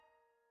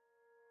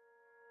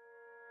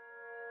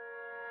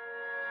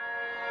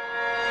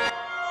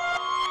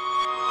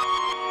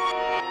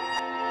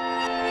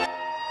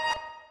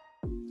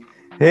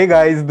Hey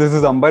guys, this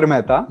is Ambar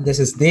Mehta. This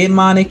is Dev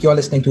Manik. You're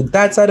listening to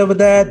That Side Over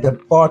There, the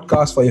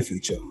podcast for your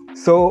future.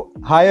 So,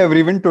 hi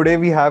everyone. Today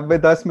we have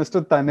with us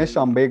Mr. Tanish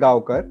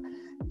Ambegaonkar.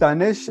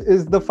 Tanish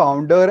is the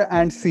founder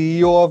and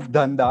CEO of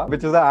Dhanda,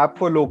 which is an app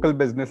for local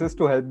businesses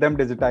to help them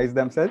digitize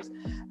themselves.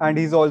 And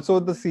he's also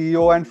the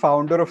CEO and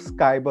founder of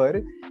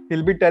Skyber.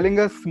 He'll be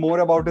telling us more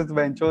about his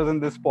ventures in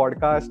this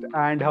podcast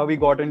and how he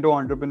got into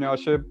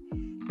entrepreneurship,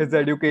 his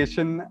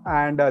education,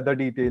 and the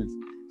details.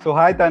 So,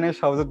 hi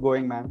Tanish, how's it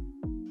going, man?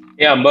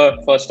 Yeah, Amber,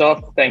 first off,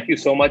 thank you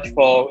so much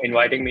for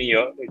inviting me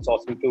here. It's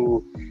awesome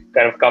to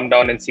kind of come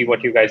down and see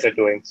what you guys are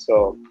doing.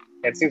 So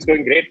everything's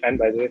going great, man,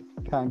 by the way.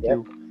 Thank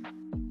you.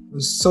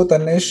 So,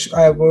 Tanish,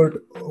 I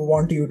would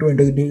want you to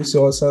introduce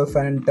yourself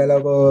and tell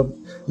our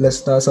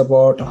listeners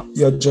about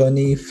your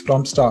journey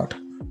from start.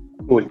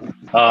 Cool.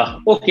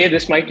 Okay,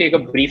 this might take a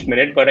brief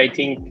minute, but I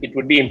think it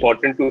would be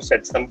important to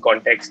set some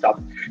context up.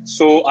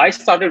 So I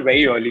started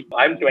very early.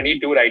 I'm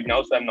 22 right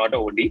now, so I'm not a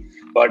OD,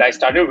 but I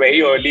started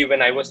very early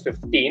when I was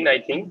 15,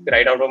 I think,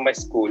 right out of my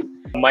school.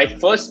 My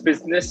first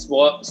business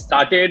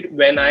started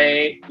when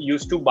I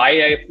used to buy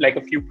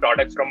a few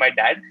products from my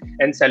dad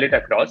and sell it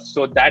across.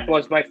 So that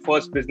was my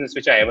first business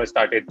which I ever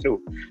started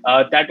through.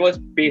 That was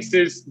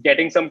basis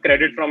getting some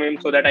credit from him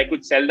so that I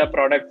could sell the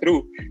product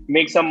through,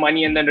 make some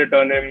money and then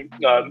return him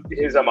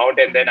his amount.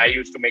 And then I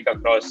used to make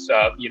across,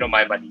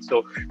 my money.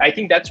 So I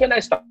think that's when I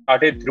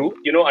started through,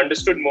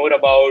 understood more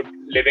about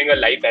living a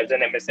life as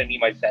an MSME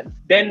myself.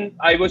 Then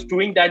I was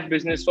doing that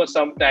business for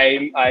some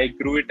time. I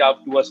grew it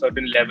up to a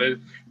certain level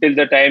till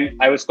the time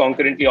I was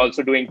concurrently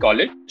also doing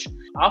college.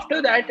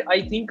 After that,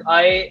 I think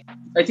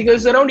it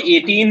was around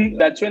 18.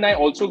 That's when I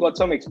also got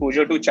some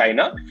exposure to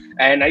China.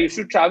 And I used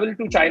to travel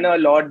to China a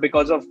lot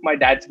because of my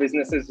dad's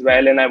business as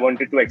well. And I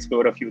wanted to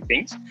explore a few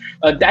things.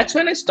 That's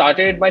when I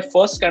started my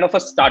first kind of a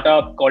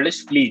startup called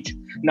as Fleege.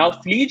 Now,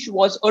 Fleege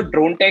was a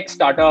drone tech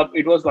startup.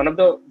 It was one of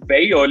the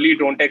very early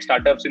drone tech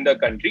startups in the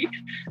country.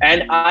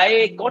 And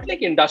I got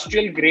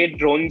industrial grade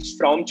drones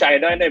from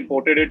China and I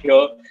imported it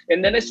here.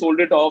 And then I sold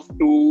it off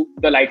to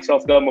the likes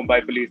of the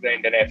Mumbai Police, the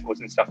Indian Air Force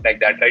and stuff like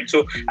that, right?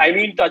 So, I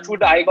mean,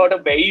 touchwood, I got a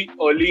very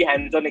early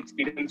hands-on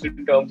experience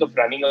in terms of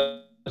running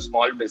a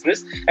small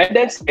business and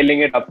then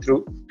scaling it up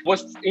through.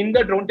 Was in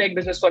the drone tech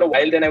business for a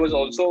while. Then I was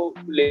also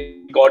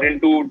got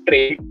into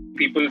training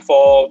people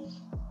for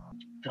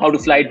how to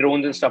fly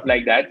drones and stuff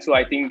like that. So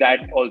I think that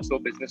also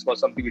business was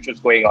something which was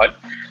going on.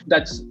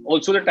 That's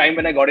also the time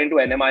when I got into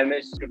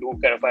NMIMS to do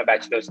kind of my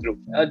bachelor's through.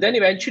 Then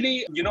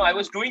eventually, I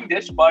was doing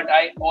this, but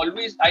I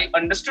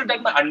understood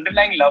that my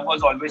underlying love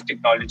was always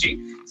technology.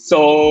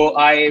 So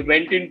I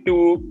went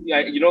into,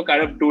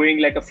 kind of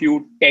doing a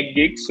few tech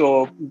gigs.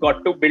 So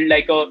got to build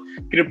a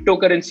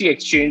cryptocurrency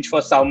exchange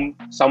for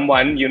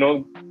someone,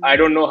 I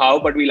don't know how,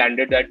 but we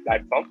landed that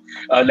platform,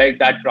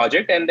 that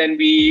project. And then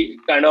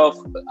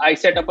I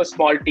set up a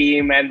small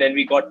team and then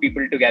we got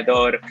people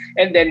together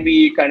and then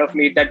we kind of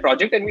made that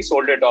project and we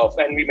sold it off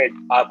and we made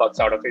our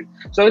bucks out of it.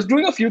 So I was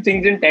doing a few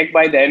things in tech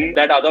by then.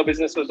 That other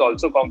business was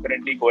also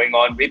concurrently going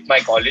on with my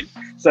college.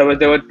 So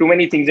there were too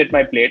many things at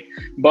my plate.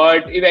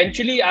 But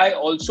eventually I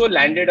also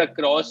landed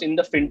across in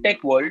the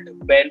fintech world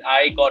when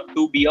I got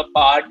to be a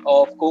part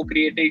of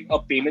co-creating a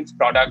payments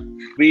product,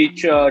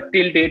 which till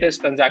date has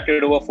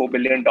transacted over $4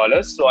 billion.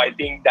 So I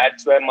think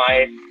that's where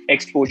my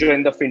exposure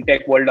in the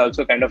fintech world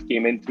also kind of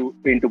came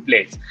into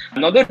place.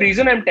 Another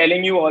reason I'm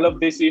telling you all of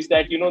this is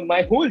that,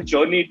 my whole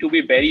journey, to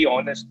be very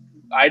honest,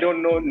 I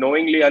don't know,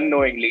 knowingly,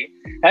 unknowingly,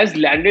 has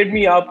landed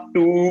me up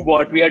to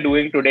what we are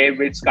doing today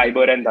with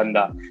Skyber and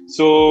Dhanda.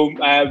 So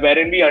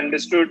wherein we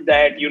understood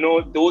that,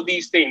 though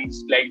these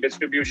things like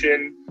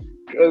distribution,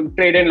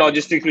 trade and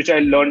logistics, which I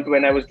learned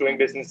when I was doing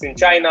business in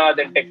China,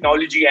 then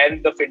technology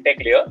and the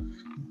fintech layer,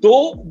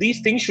 though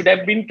these things should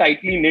have been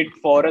tightly knit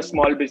for a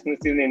small business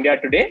in India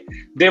today,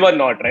 they were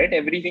not, right?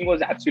 Everything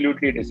was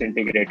absolutely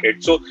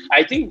disintegrated. So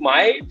I think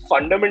my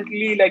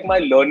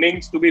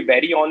learnings, to be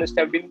very honest,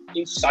 have been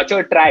in such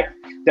a track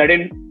that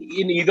in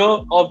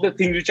either of the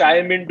things which I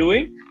am in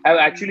doing have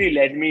actually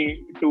led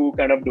me to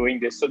kind of doing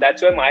this. So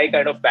that's where my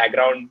kind of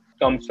background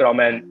comes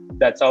from. And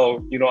that's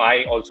how,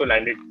 I also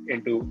landed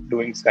into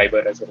doing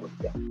Skyber as well.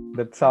 Yeah.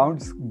 That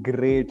sounds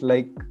great.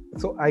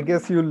 So I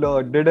guess you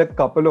did a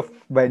couple of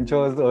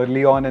ventures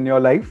early on in your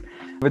life,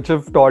 which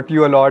have taught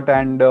you a lot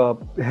and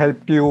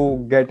helped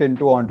you get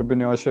into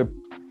entrepreneurship.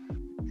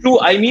 True.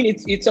 I mean,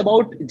 it's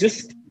about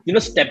just,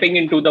 stepping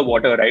into the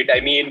water, right?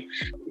 I mean,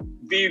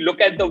 we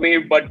look at the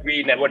wave, but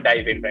we never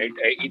dive in, right?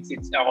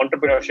 It's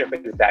entrepreneurship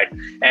is that.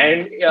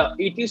 And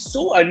it is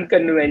so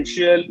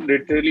unconventional,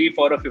 literally,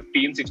 for a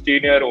 15,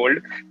 16-year-old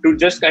to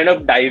just kind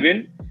of dive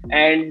in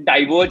and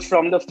diverge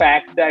from the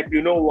fact that,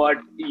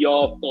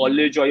 your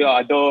college or your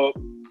other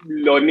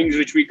learnings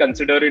which we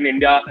consider in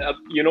India,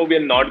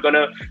 we're not going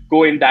to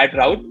go in that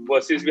route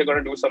versus we're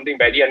going to do something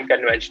very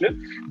unconventional.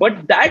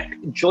 But that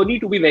journey,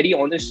 to be very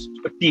honest,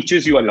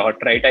 teaches you a lot,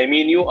 right? I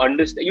mean, you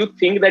understand, you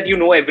think that you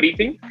know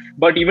everything,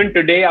 But even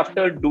today,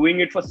 after doing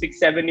it for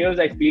 6-7 years,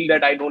 I feel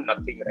that I know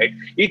nothing, right?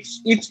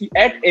 It's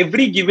at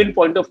every given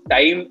point of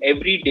time,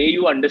 every day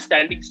you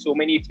understanding so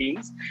many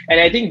things. And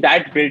I think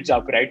that builds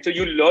up, right? So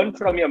you learn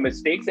from your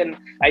mistakes. And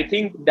I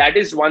think that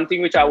is one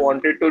thing which I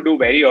wanted to do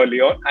very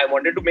early on. I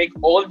wanted to make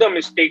all the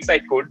mistakes I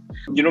could,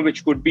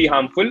 which could be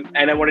harmful.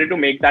 And I wanted to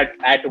make that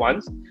at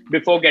once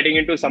before getting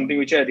into something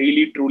which I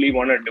really, truly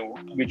want to do,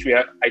 which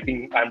I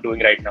think I'm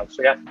doing right now.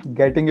 So yeah.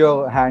 Getting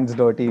your hands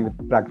dirty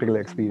with practical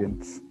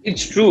experience.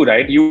 It's true,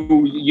 right?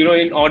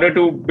 In order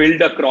to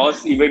build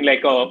across even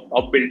like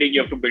a building,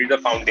 you have to build the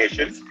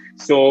foundations.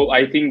 So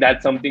I think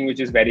that's something which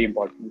is very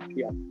important.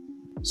 Yeah.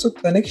 So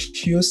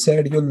Tanish, you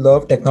said you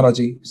love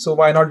technology. So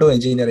why not do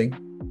engineering?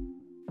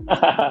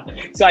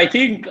 So I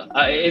think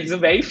it's a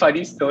very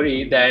funny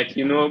story that,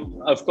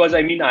 of course,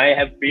 I mean, I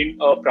have been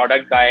a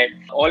product guy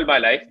all my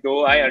life.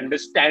 Though I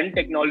understand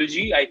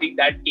technology, I think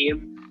that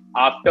came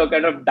after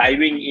kind of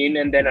diving in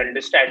and then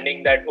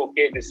understanding that,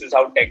 okay, this is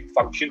how tech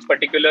functions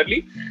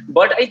particularly.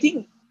 But I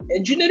think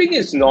engineering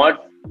is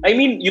not, I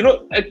mean,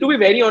 to be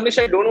very honest,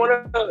 I don't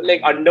want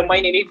to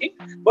undermine anything,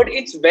 but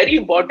it's very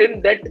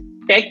important that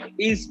tech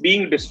is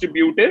being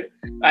distributed,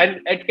 and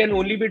it can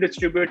only be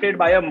distributed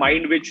by a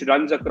mind which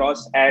runs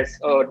across as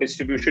a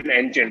distribution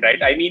engine,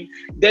 right? I mean,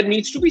 there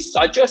needs to be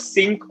such a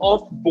sync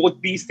of both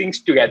these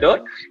things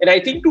together. And I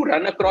think to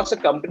run across a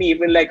company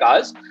even like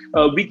us,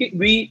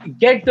 we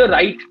get the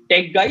right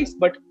tech guys,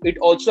 but it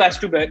also has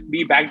to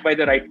be backed by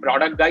the right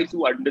product guys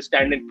who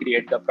understand and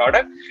create the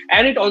product.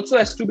 And it also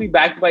has to be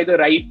backed by the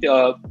right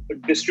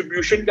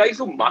distribution guys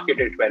who market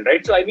it well,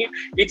 right? So I mean,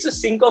 it's a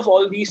sync of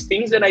all these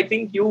things. And I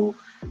think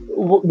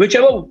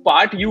whichever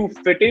part you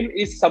fit in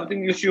is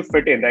something which you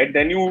fit in, right?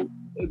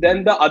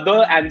 Then the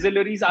other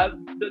ancillaries are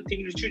the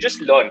things which you just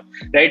learn,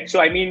 right?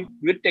 So I mean,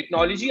 with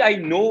technology, I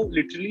know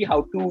literally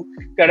how to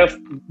kind of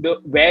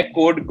where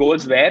code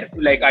goes where.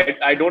 Like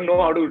I don't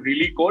know how to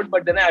really code,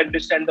 but then I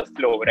understand the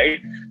flow, right?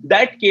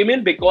 That came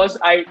in because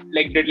I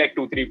did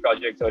 2-3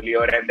 projects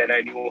earlier, and then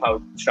I knew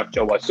how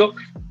structure was. So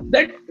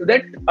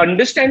that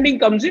understanding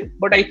comes in.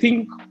 But I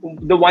think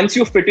once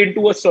you fit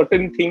into a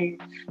certain thing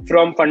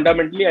from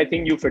fundamentally, I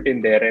think you fit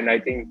in there, and I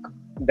think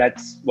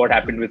that's what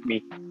happened with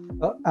me.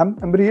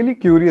 I'm really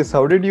curious.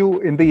 How did you,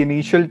 in the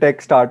initial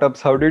tech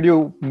startups, how did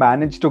you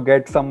manage to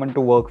get someone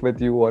to work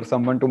with you or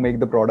someone to make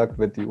the product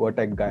with you, a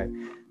tech guy?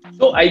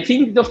 So I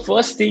think the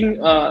first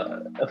thing,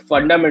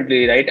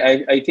 fundamentally, right?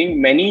 I think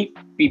many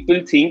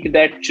people think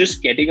that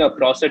just getting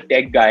across a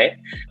tech guy,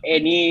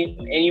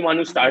 anyone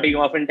who's starting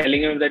off and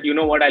telling him that,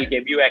 I'll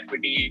give you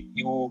equity,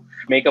 you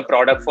make a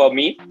product for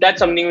me, that's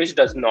something which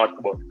does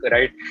not work,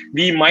 right?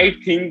 We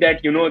might think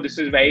that, this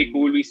is very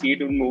cool, we see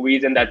it in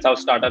movies and that's how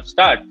startups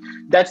start.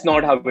 That's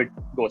not how it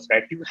goes,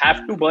 right? You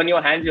have to burn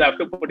your hands, you have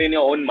to put in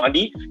your own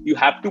money, you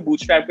have to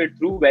bootstrap it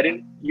through,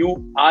 wherein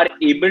you are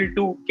able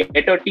to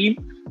get a team,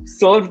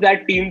 serve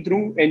that team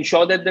through,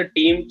 ensure that the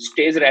team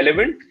stays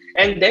relevant,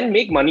 and then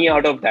make money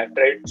out of that,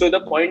 right? So the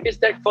point is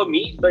that for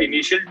me, the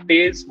initial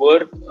days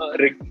were,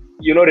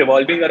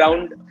 revolving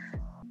around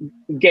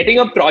getting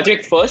a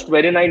project first,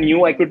 wherein I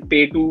knew I could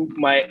pay to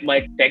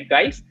my tech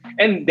guys,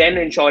 and then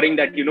ensuring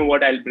that,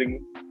 I'll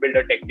build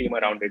a tech team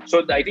around it.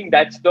 So I think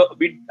that's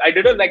I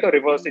did a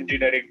reverse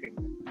engineering thing.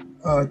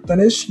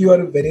 Tanish, you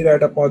are very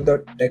right about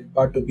the tech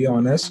part, to be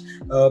honest.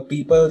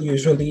 People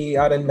usually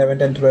are in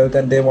 11th and 12th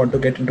and they want to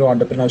get into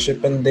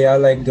entrepreneurship, and they are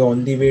the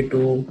only way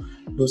to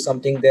do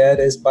something there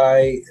is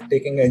by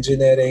taking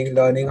engineering,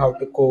 learning how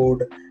to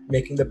code,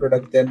 making the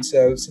product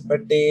themselves.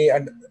 But they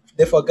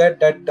forget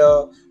that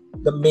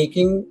the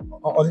making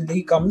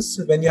only comes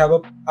when you have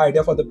an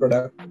idea for the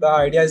product. The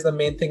idea is the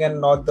main thing and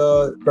not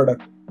the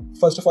product.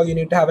 First of all, you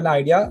need to have an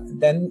idea,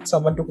 then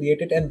someone to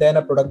create it, and then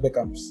a product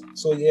becomes.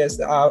 So yes,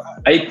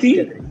 I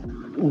think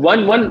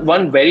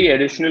one very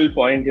additional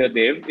point here,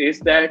 Dev, is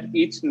that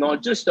it's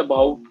not just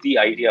about the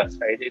ideas,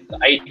 right?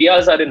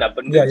 Ideas are in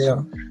abundance.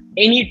 Yeah.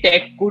 Any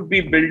tech could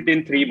be built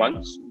in 3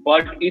 months,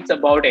 but it's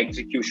about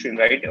execution,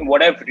 right? And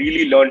what I've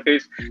really learned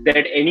is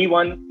that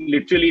anyone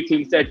literally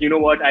thinks that,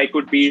 I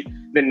could be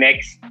the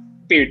next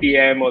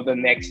Paytm or the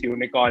next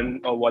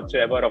unicorn or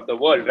whatsoever of the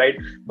world, right?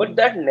 But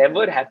that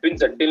never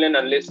happens until and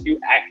unless you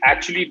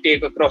actually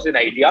take across an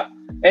idea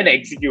and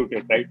execute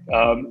it, right?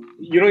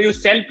 You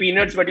sell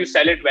peanuts, but you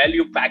sell it well,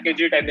 you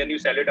package it and then you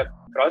sell it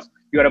across.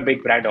 You're a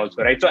big brand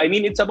also, right? So, I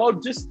mean, it's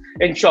about just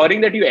ensuring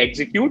that you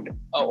execute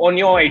on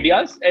your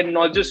ideas and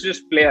not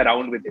just play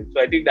around with it.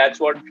 So I think that's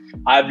what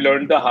I've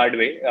learned the hard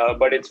way,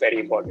 but it's very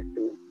important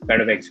to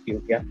kind of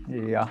execute.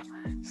 Yeah.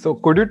 So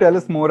could you tell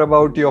us more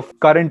about your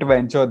current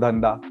venture,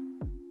 Dhanda?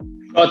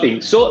 Sure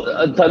thing. So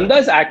Dhanda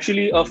is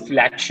actually a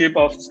flagship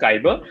of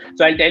Skyber.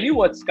 So I'll tell you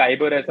what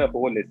Skyber as a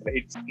whole is.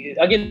 Right?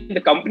 Again, the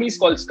company is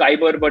called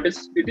Skyber, but it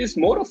is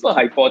more of a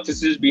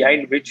hypothesis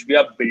behind which we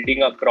are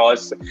building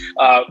across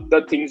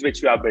the things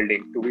which we are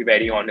building, to be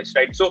very honest,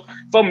 right? So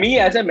for me,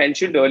 as I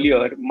mentioned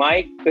earlier,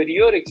 my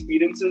career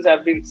experiences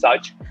have been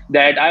such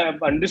that I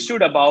have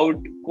understood about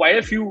quite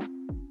a few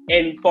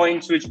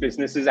endpoints which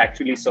businesses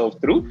actually serve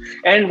through.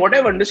 And what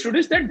I've understood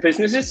is that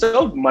businesses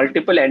serve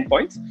multiple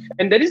endpoints,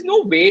 and there is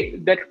no way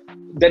that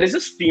there is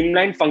a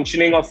streamlined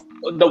functioning of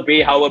the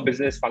way how a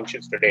business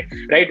functions today,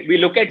 right? We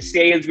look at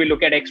sales, we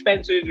look at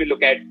expenses, we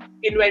look at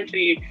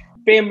inventory,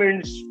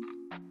 payments,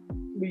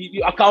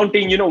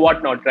 accounting,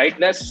 whatnot, right?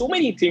 There's so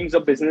many things a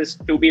business,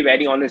 to be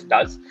very honest,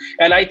 does.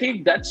 And I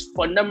think that's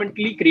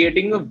fundamentally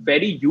creating a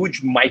very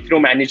huge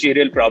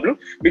micromanagerial problem,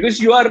 because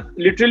you are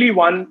literally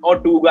one or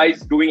two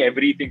guys doing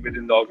everything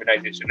within the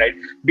organization, right?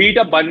 Be it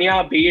a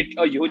banya, be it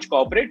a huge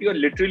corporate, you're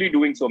literally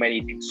doing so many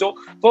things. So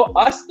for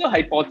us, the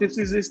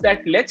hypothesis is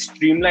that let's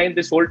streamline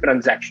this whole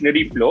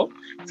transactionary flow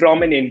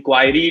from an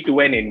inquiry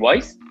to an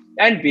invoice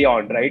and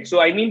beyond, right?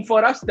 So I mean,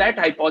 for us, that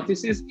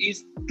hypothesis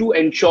is to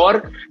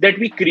ensure that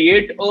we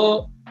create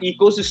a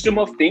ecosystem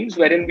of things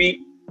wherein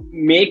we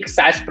make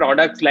SaaS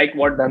products like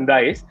what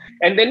Dhanda is,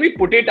 and then we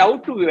put it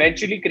out to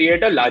eventually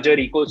create a larger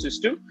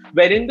ecosystem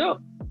wherein the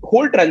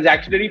whole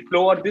transactionary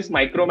flow or this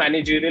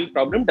micromanagerial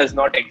problem does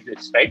not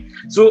exist, right?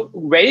 So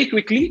very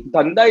quickly,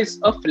 Dhanda is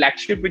a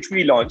flagship which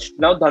we launched.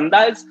 Now,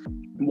 Dhanda is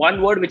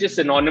one word which is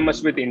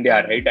synonymous with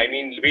India, right? I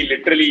mean, we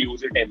literally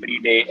use it every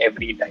day,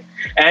 every time.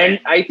 And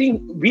I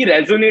think we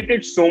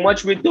resonated so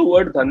much with the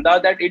word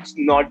Dhanda that it's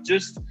not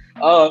just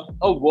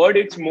a word,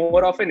 it's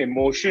more of an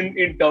emotion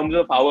in terms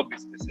of how a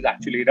business is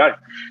actually run.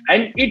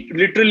 And it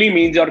literally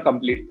means your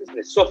complete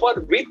business. So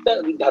with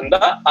the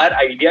Dhanda, our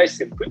idea is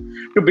simple: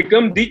 to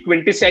become the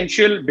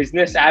quintessential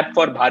business app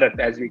for Bharat,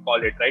 as we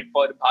call it, right?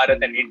 For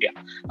Bharat and India.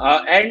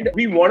 And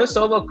we want to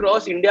serve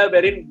across India,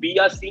 wherein we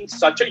are seeing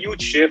such a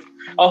huge shift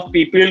of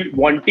people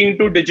wanting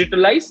to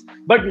digitalize,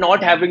 but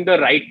not having the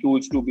right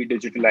tools to be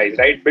digitalized,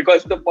 right?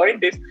 Because the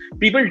point is,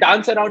 people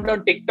dance around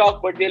on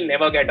TikTok, but they'll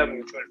never get a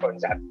mutual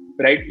funds app,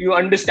 right? You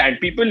understand,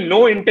 people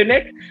know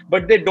internet,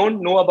 but they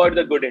don't know about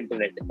the good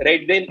internet,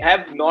 right? They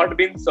have not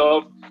been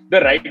served the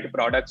right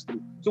products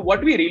through. So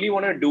what we really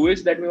want to do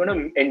is that we want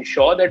to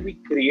ensure that we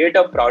create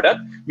a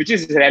product which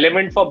is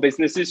relevant for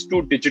businesses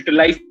to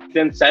digitalize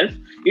themselves.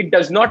 It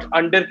does not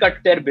undercut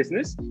their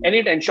business, and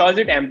it ensures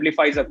it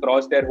amplifies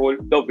across their whole,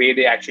 the way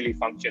they actually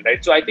function,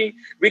 right? So I think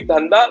with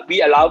Dhanda,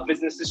 we allow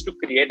businesses to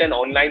create an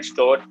online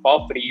store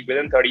for free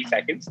within 30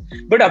 seconds.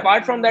 But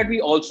apart from that,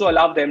 we also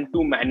allow them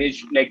to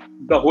manage like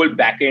the whole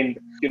backend,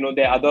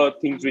 the other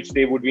things which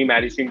they would be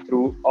managing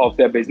through of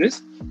their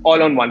business,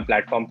 all on one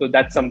platform. So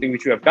that's something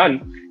which we have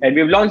done. And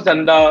we've launched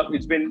Dhanda.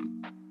 It's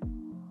been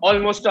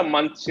almost a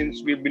month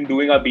since we've been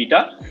doing our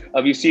beta.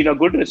 We've seen a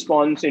good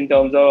response in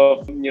terms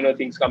of,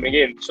 things coming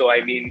in. So,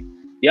 I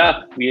mean,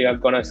 yeah, we are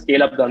going to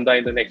scale up Dhanda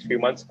in the next few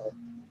months.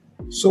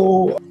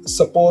 So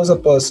suppose a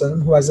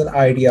person who has an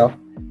idea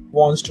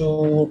wants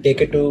to take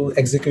it to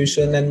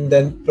execution and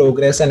then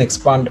progress and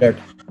expand it.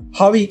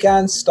 How we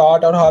can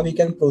start or how we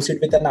can proceed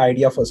with an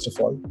idea, first of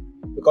all?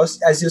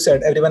 Because as you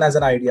said, everyone has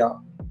an idea.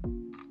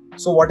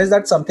 So what is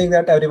that something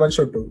that everyone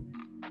should do?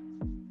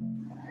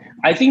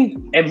 I think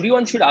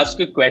everyone should ask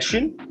a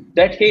question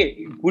that,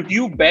 hey, would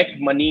you bet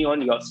money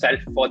on yourself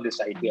for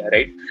this idea,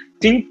 right?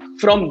 Think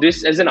from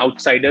this as an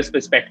outsider's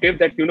perspective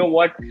that,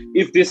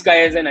 if this guy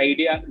has an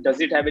idea,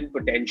 does it have any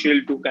potential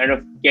to kind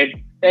of get,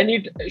 and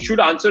it should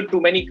answer too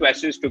many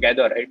questions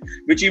together, right?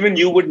 Which even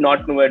you would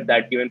not know at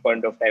that given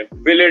point of time.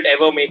 Will it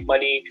ever make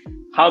money?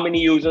 How many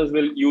users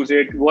will use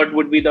it? What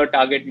would be the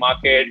target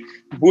market?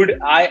 Would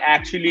I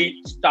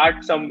actually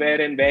start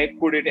somewhere, and where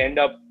could it end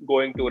up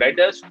going to, right?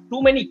 There's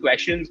too many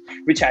questions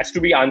which has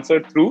to be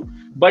answered through.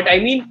 But I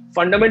mean,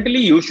 fundamentally,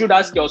 you should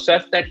ask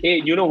yourself that,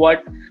 hey,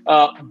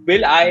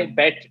 will I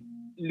bet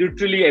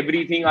literally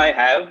everything I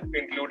have,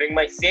 including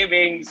my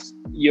savings,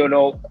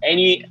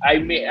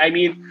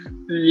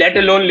 let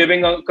alone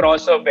living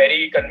across a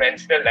very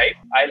conventional life.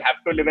 I'll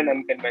have to live an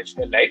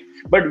unconventional life,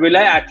 but will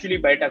I actually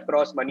bet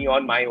across money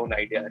on my own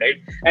idea, right?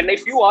 And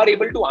if you are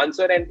able to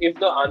answer, and if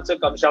the answer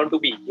comes down to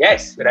be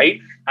yes, right,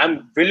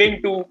 I'm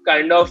willing to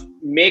kind of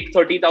make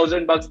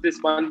 $30,000 this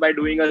month by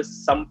doing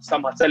some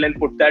hustle and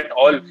put that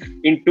all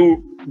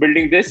into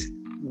building this,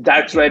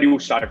 that's where you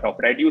start off,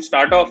 right? You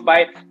start off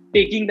by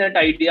taking that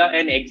idea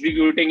and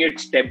executing it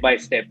step by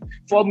step.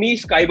 For me,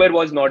 Skyber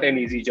was not an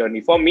easy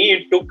journey. For me,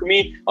 it took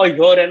me a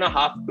year and a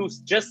half to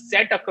just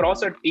set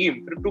across a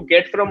team to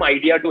get from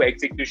idea to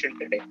execution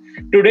today.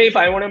 Today, if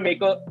I want to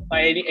make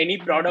any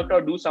product or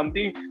do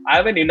something, I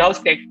have an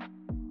in-house tech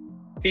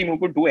team who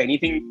could do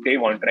anything they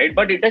want, right?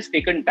 But it has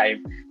taken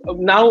time.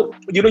 Now,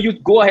 you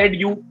go ahead,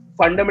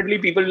 fundamentally,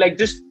 people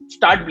just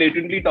start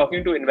blatantly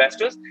talking to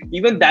investors.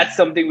 Even that's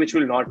something which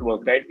will not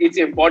work, right? It's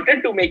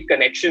important to make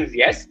connections,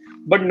 yes,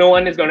 but no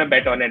one is going to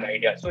bet on an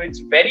idea. So it's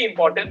very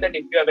important that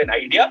if you have an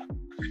idea,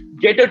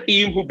 get a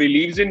team who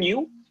believes in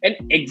you and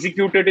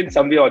execute it in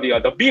some way or the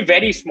other. Be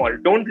very small.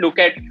 Don't look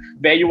at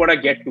where you want to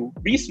get to.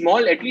 Be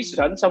small, at least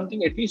run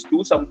something, at least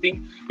do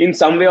something in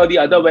some way or the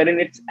other wherein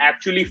it's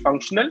actually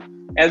functional,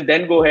 and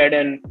then go ahead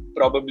and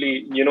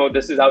probably,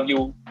 this is how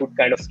you would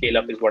kind of scale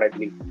up, is what I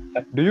believe.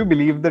 Do you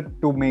believe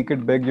that to make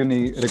it big, you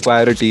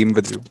require a team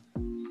with you?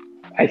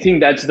 I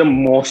think that's the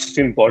most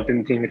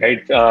important thing,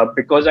 right?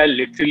 Because I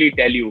literally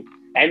tell you,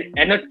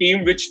 and a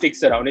team which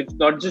sticks around. It's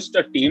not just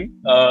a team.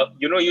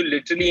 You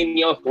literally in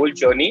your whole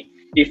journey,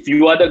 if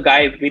you are the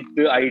guy with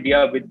the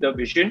idea, with the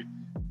vision,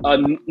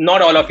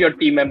 not all of your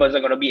team members are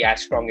going to be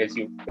as strong as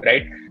you,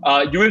 right?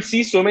 You will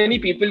see so many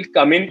people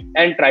come in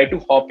and try to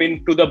hop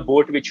into the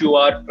boat which you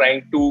are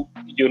trying to,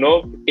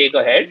 take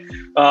ahead.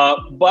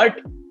 But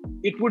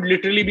it would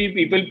literally be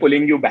people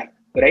pulling you back,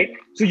 right?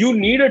 So you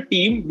need a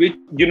team which,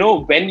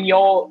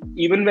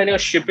 even when your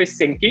ship is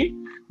sinking,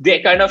 they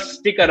kind of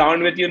stick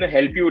around with you and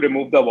help you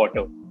remove the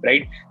water,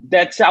 right?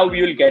 That's how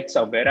you'll get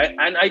somewhere.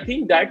 And I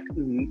think that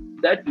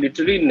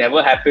literally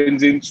never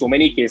happens in so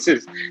many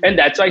cases. And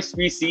that's why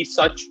we see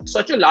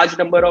such a large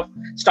number of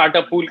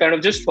startup pool kind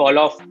of just fall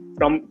off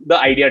from the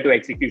idea to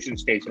execution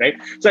stage, right?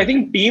 So I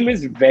think team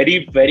is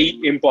very, very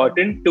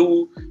important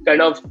to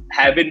kind of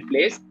have in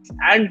place,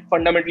 and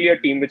fundamentally a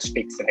team which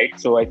sticks, right?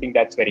 So I think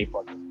that's very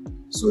important.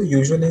 So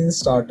usually in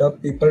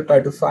startup, people try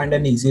to find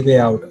an easy way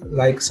out.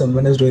 Like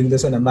someone is doing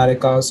this in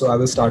America, so I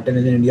will start it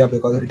in India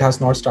because it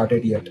has not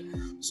started yet.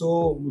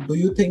 So do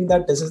you think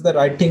that this is the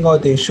right thing, or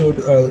they should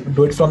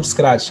do it from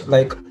scratch,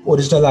 like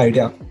original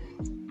idea?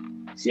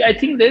 See, I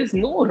think there is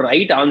no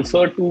right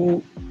answer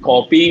to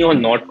copying or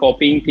not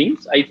copying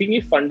things. I think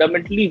if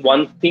fundamentally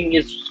one thing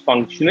is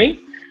functioning,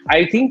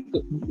 I think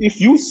if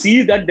you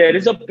see that there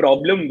is a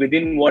problem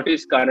within what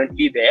is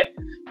currently there,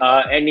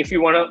 and if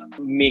you want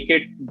to make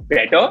it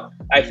better,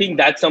 I think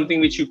that's something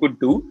which you could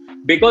do.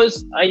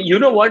 Because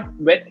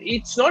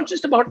it's not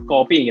just about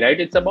copying, right?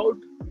 It's about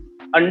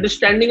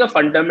understanding a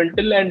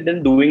fundamental and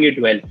then doing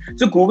it well.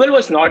 So Google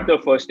was not the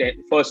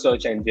first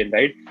search engine,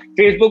 right?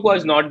 Facebook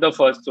was not the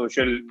first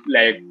social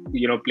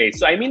place.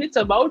 So I mean, it's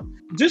about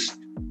just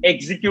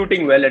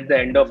executing well at the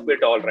end of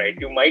it all, right?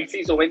 You might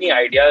see so many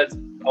ideas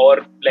or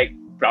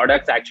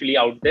products actually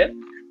out there,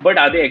 but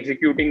are they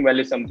executing well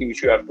is something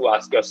which you have to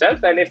ask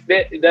yourself. And if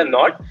they're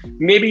not,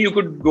 maybe you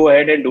could go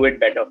ahead and do it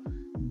better.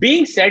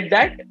 Being said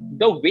that,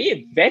 the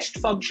way West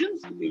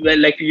functions,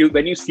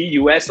 when you see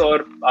US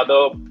or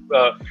other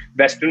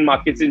Western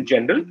markets in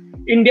general,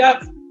 India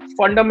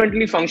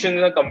fundamentally functions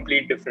in a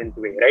complete different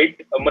way, right?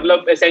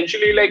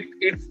 Essentially,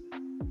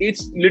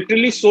 it's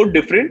literally so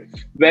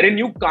different, wherein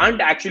you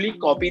can't actually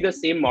copy the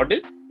same model.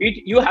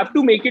 You have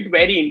to make it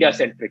very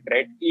India-centric,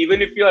 right?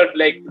 Even if you're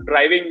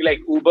driving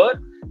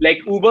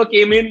Uber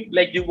came in,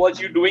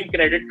 you doing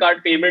credit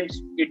card payments,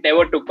 it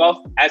never took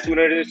off. As soon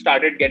as it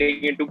started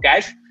getting into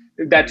cash,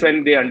 that's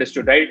when they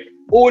understood, right?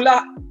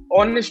 Ola,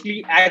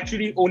 honestly,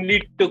 actually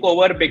only took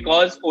over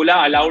because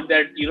Ola allowed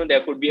that,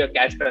 there could be a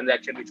cash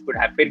transaction which could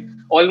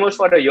happen almost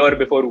for a year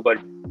before Uber,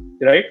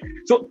 right?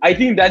 So I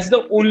think that's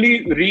the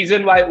only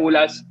reason why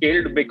Ola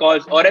scaled,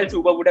 or else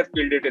Uber would have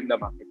killed it in the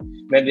market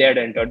when they had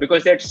entered,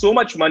 because they had so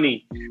much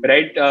money,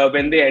 right?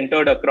 When they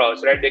entered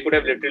across, right? They could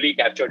have literally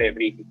captured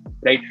everything,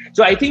 right?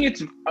 So I think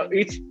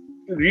it's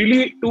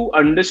really to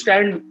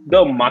understand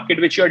the market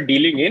which you're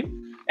dealing in,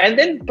 and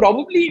then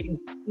probably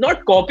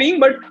not copying,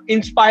 but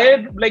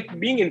inspired,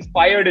 being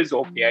inspired is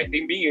okay. I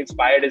think being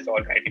inspired is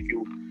all right if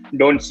you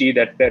don't see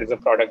that there is a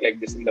product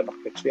like this in the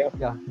market. So,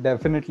 yeah,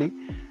 definitely.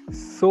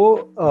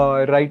 So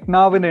right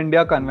now in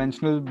India,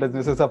 conventional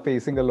businesses are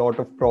facing a lot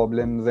of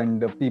problems,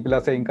 and people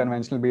are saying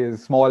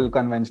small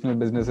conventional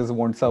businesses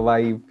won't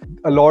survive.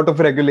 A lot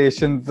of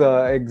regulations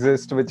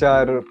exist which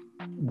are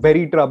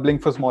very troubling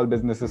for small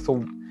businesses.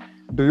 So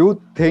do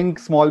you think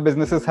small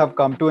businesses have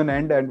come to an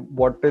end, and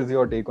what is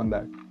your take on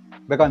that?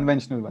 The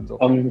conventional ones.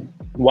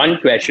 One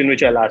question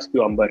which I'll ask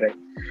you, Amber,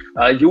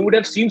 right? You would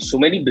have seen so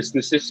many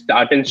businesses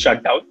start and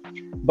shut down,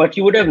 but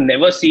you would have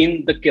never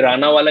seen the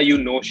Kirana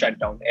wala shut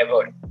down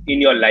ever in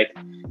your life.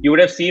 You would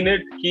have seen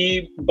it.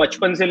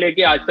 Bachpan se leke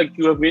aaj tak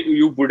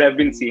you would have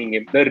been seeing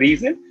him. The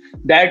reason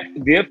that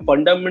they're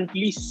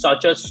fundamentally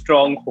such a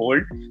strong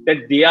hold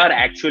that they are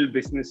actual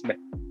businessmen,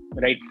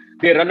 right?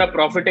 They run a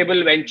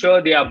profitable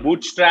venture, they are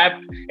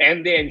bootstrapped,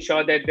 and they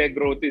ensure that their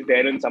growth is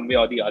there in some way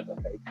or the other,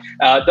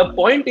 right? The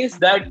point is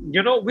that,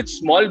 with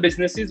small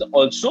businesses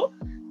also,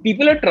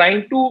 people are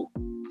trying to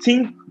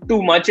think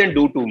too much and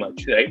do too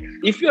much, right?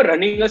 If you're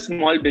running a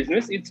small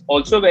business, it's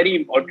also very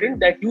important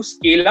that you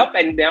scale up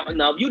and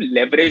now you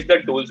leverage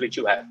the tools which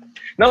you have.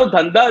 Now,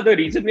 Dhanda, the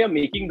reason we are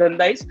making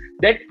Dhanda is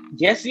that,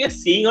 yes, we are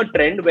seeing a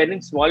trend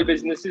wherein small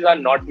businesses are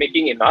not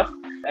making enough,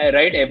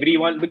 right?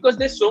 Everyone, because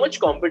there's so much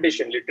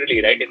competition,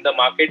 literally, right? In the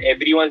market,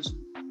 everyone's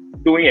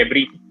doing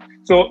everything.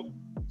 So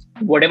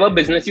whatever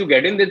business you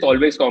get in, there's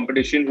always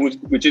competition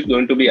which is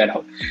going to be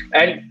around,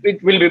 and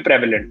it will be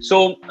prevalent.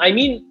 So, I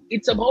mean,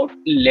 it's about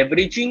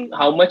leveraging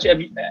how much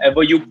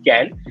ever you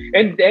can,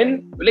 and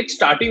then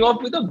starting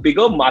off with a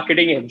bigger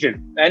marketing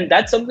engine. And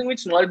that's something which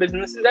small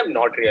businesses have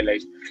not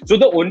realized. So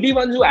the only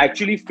ones who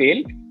actually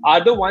fail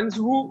are the ones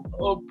who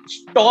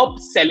stop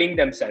selling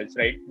themselves,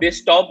 right? They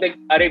stop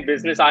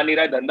business aa nahi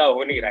raha, dhanda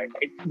ho nahi raha,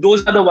 right?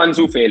 Those are the ones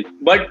who fail,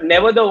 but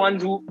never the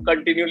ones who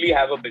continually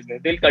have a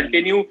business. They'll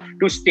continue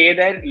to stay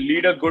there,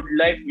 lead a good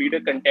life, lead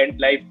a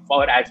content life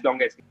for as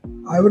long as.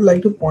 I would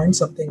like to point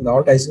something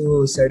out. As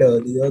you said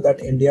earlier,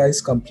 that India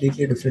is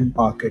completely different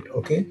market.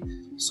 Okay,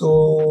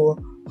 So,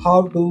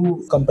 how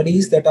do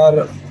companies that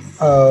are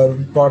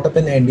brought up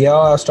in India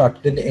or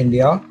started in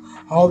India,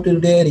 how do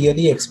they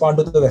really expand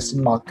to the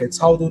Western markets?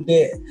 How do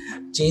they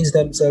change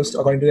themselves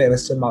according to the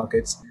Western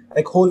markets?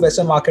 Like whole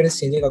Western market is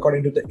changing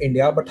according to the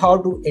India, but how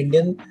do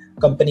Indian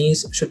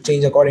companies should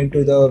change according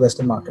to the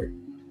Western market?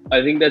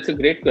 I think that's a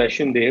great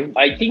question, Dave.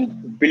 I think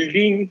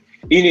building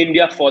in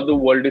India for the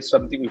world is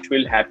something which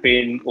will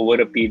happen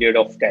over a period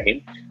of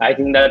time. I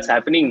think that's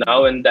happening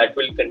now and that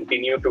will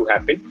continue to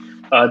happen.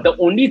 The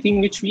only thing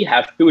which we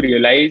have to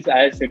realize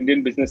as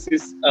Indian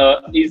businesses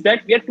is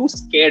that we are too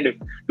scared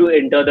to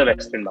enter the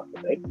Western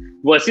market, right?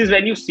 Versus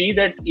when you see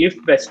that if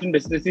Western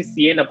businesses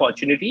see an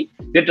opportunity,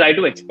 they try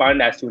to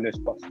expand as soon as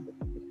possible.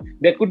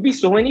 There could be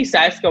so many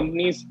SaaS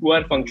companies who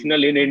are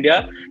functional in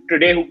India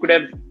today who could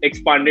have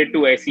expanded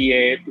to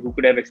SEA, who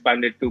could have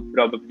expanded to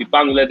probably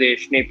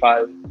Bangladesh,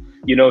 Nepal,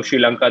 Sri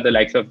Lanka, the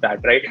likes of that,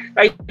 right?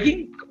 I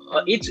think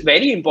it's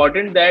very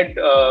important that,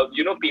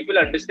 people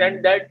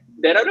understand that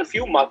there are a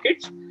few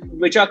markets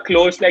which are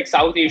close, like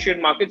South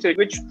Asian markets,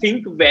 which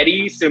think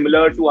very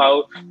similar to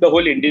how the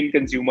whole Indian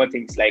consumer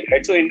thinks like,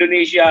 right? So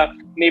Indonesia,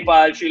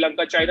 Nepal, Sri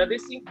Lanka, China, they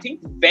think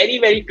very,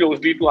 very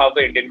closely to how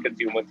the Indian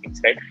consumer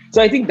thinks, right?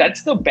 So I think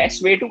that's the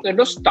best way to kind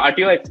of start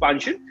your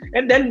expansion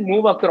and then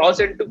move across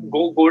and to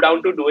go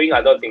down to doing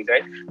other things,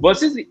 right?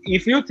 Versus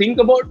if you think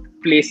about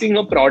placing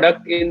a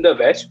product in the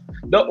West,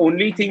 the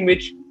only thing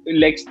which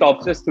like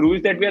stops us through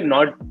is that we are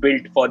not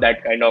built for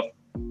that kind of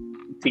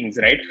things,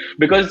 right?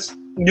 Because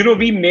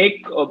we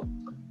make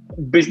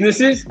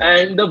businesses,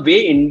 and the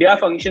way India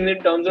functions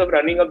in terms of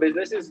running a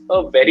business is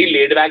a very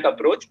laid back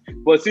approach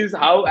versus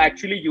how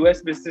actually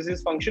US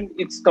businesses function.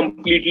 It's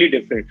completely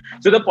different.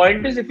 So the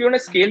point is, if you want to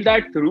scale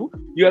that through,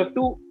 you have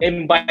to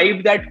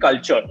imbibe that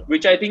culture,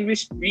 which I think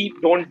we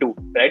don't do,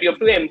 right? You have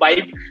to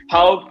imbibe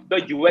how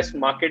the US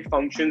market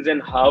functions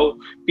and how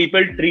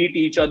people treat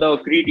each other or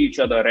greet each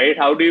other, right?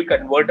 How do you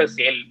convert a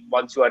sale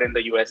once you are in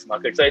the US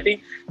market? So I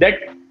think that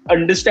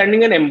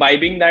understanding and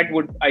imbibing that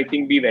would, I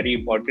think, be very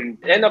important.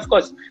 And of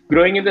course,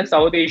 growing in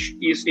the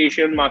East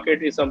Asian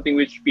market is something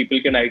which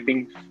people can, I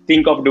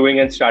think of doing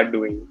and start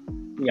doing.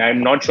 Yeah,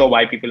 I'm not sure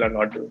why people are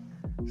not doing.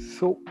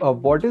 So,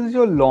 what is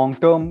your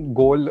long-term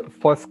goal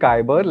for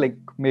Skyber? Like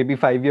maybe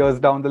 5 years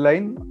down the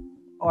line?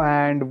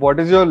 And what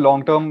is your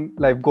long-term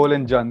life goal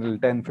in general,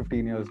 10,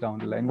 15 years down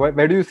the line?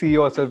 Where do you see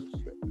yourself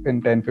in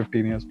 10,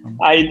 15 years from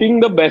now? I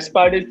think the best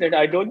part is that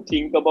I don't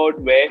think about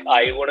where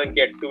I want to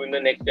get to in the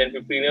next 10,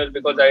 15 years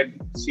because I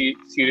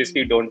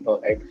seriously don't know,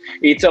 right?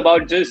 It's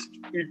about just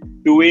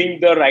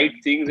doing the right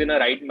things in a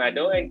right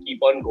manner and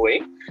keep on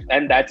going.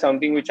 And that's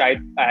something which I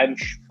am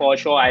for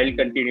sure I'll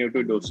continue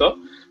to do so.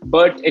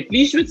 But at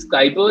least with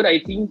Skyber, I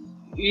think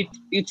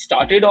it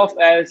started off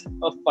as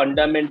a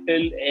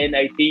fundamental, and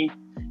I think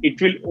it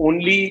will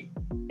only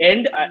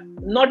end,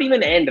 not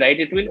even end, right?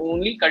 It will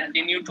only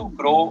continue to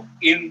grow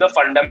in the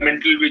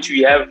fundamental which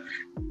we have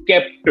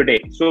kept today.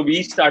 So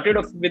we started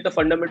off with the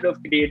fundamental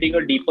of creating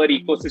a deeper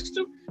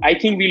ecosystem. I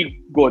think we'll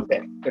go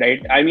there,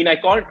 right? I mean, I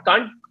can't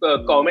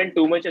comment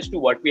too much as to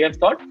what we have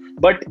thought,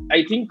 but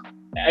I think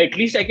at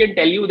least I can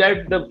tell you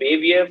that the way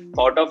we have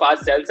thought of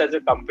ourselves as a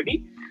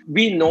company,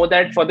 we know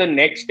that for the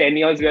next 10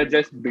 years, we are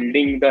just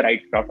building the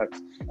right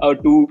products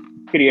to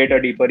create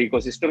a deeper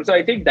ecosystem. So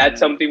I think that's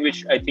something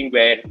which I think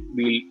where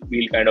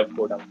we'll kind of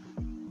go down.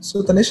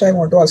 So Tanish, I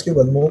want to ask you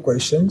one more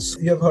question.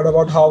 You have heard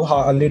about how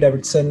Harley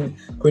Davidson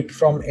quit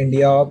from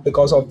India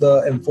because of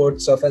the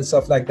import stuff and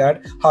stuff like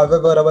that.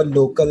 However, our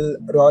local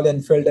Royal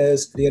Enfield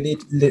is really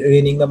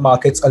reigning the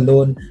markets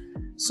alone.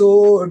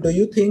 So do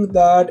you think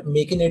that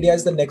Make in India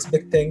is the next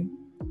big thing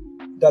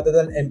rather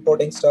than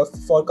importing stuff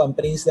for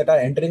companies that are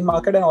entering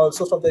market and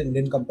also from the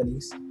Indian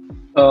companies?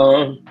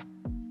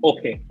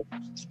 Okay.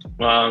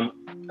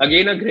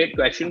 Again, a great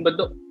question, but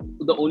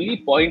the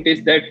only point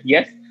is that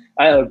yes,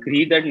 I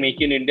agree that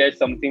Make in India is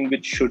something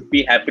which should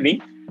be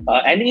happening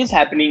and is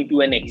happening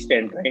to an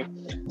extent, right?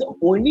 The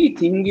only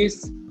thing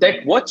is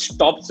that what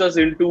stops us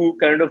into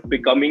kind of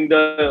becoming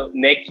the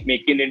next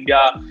Make in India.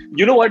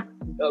 You know what?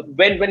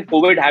 When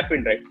COVID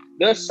happened, right?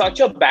 There's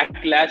such a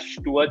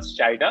backlash towards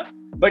China.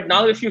 But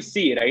now if you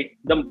see, right,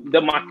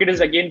 the market is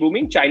again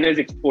booming. China is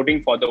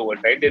exporting for the world,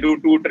 right? They do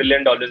 $2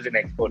 trillion in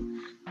export.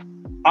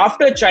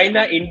 After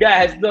China, India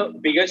has the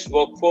biggest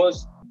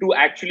workforce to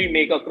actually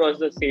make across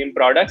the same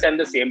products and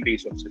the same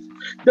resources.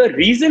 The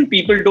reason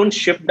people don't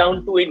ship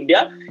down to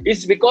India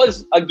is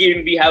because,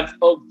 again, we have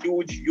a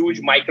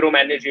huge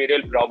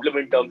micromanagerial problem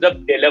in terms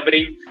of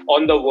delivering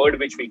on the word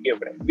which we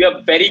give, right? We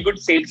are very good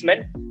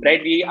salesmen,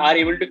 right? We are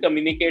able to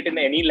communicate in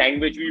any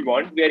language we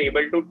want. We are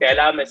able to tell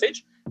our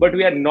message, but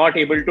we are not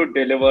able to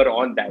deliver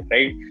on that,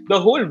 right? The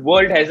whole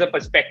world has a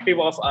perspective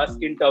of us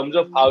in terms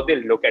of how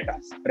they look at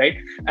us, right?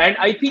 And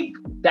I think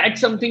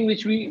that's something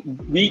which we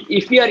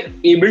if we are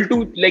able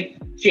to like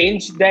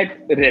change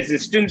that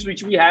resistance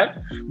which we have,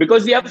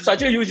 because we have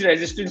such a huge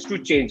resistance to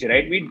change,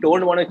 right? We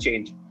don't want to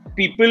change.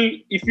 People,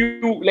 if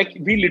you like,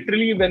 we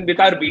literally, when with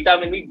our beta,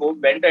 when we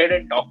went ahead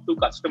and talked to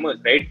customers,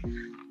 right?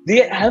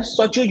 they have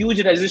such a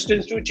huge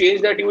resistance to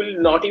change that you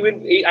will not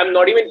even, I'm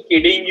not even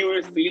kidding, you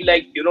will feel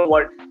like, you know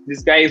what,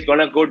 this guy is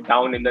gonna go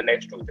down in the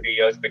next 2-3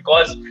 years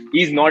because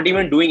he's not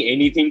even doing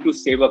anything to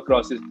save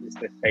across his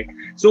business, right?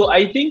 So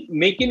I think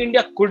Make in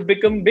India could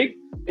become big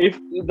if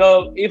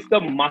the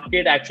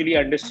market actually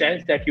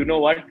understands that, you know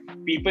what,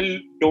 people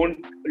don't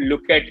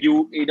look at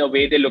you in a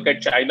way they look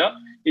at China.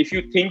 If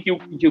you think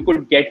you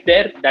could get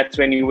there, that's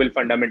when you will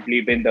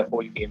fundamentally win the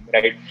whole game,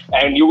 right?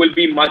 And you will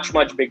be much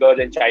bigger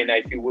than China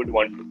if you would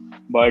want to.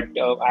 But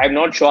I'm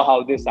not sure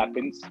how this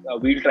happens.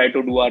 We'll try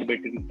to do our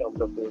bit in terms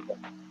of doing that.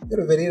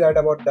 You're very right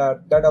about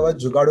that. That our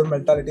Jugadu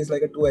mentality is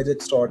like a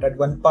two-edged sword. At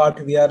one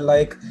part, we are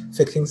like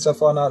fixing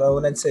stuff on our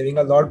own and saving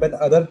a lot, but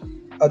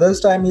others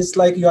time is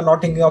like you are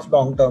not thinking of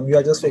long term. You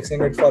are just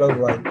fixing it for a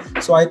while.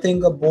 So I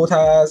think both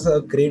has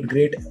a great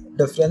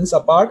difference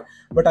apart.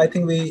 But I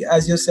think we,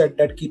 as you said,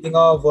 that keeping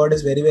our word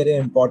is very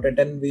important,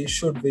 and we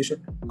should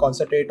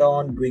concentrate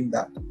on doing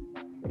that.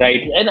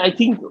 Right. And I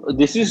think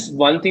this is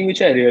one thing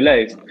which I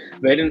realized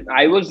when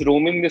I was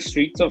roaming the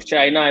streets of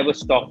China. I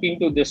was talking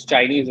to this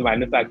Chinese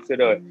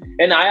manufacturer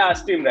and I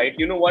asked him, right,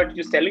 you know what,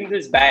 you're selling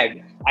this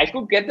bag. I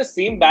could get the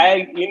same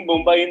bag in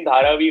Mumbai, in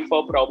Dharavi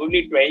for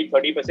probably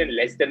 20-30%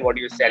 less than what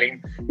you're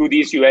selling to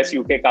these US,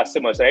 UK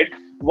customers, right?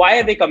 Why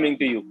are they coming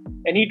to you?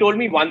 And he told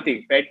me one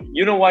thing, right?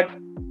 You know what?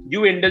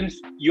 You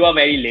Indians, you are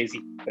very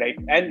lazy, right?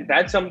 And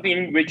that's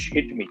something which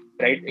hit me,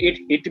 right? It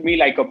hit me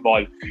like a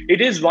ball.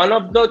 It is one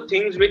of the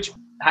things which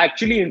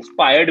actually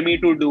inspired me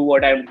to do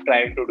what I'm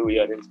trying to do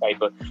here in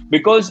Skyper,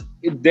 because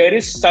there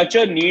is such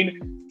a need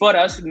for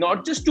us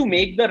not just to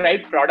make the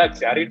right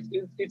products.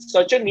 It's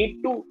such a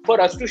need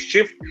for us to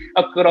shift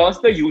across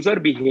the user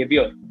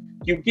behavior.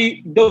 Because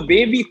the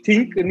way we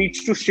think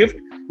needs to shift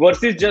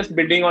versus just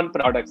building on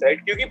products, right?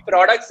 Because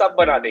products sab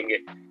bana denge,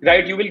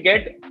 right? You will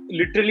get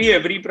literally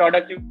every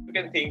product you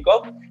can think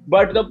of,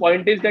 but the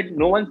point is that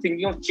no one's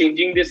thinking of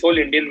changing this whole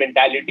Indian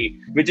mentality,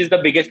 which is the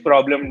biggest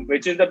problem,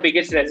 which is the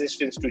biggest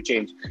resistance to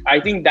change. I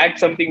think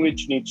that's something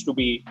which needs to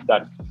be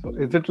done. So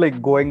is it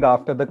like going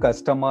after the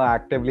customer,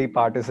 actively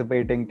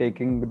participating,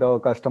 taking the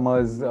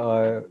customer's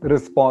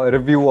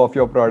review of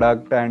your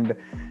product and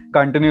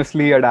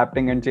continuously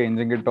adapting and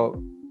changing it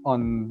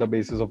on the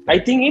basis of that?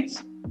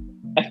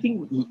 I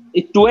think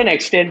to an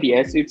extent,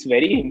 yes, it's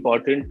very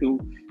important to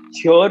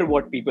hear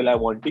what people are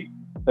wanting,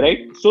 right?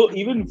 So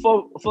even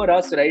for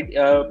us, right,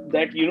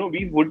 that, you know,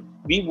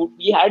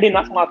 we had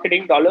enough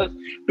marketing dollars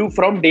to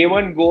from day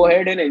one go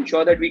ahead and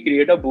ensure that we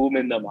create a boom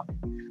in the market.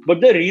 But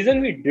the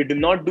reason we did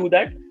not do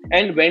that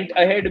and went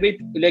ahead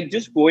with like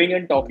just going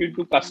and talking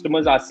to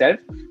customers ourselves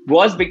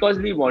was because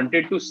we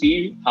wanted to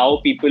see how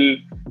people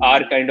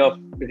are kind of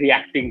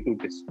reacting to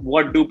this.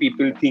 What do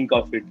people think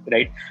of it,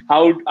 right?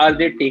 How are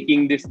they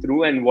taking this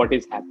through and what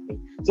is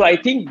happening? So I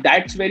think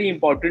that's very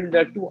important,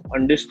 that to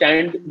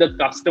understand the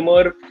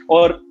customer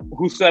or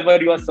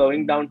whosoever you are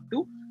serving down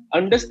to,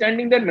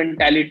 understanding their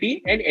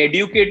mentality and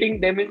educating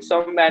them in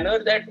some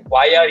manner that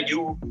why are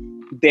you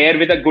there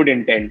with a good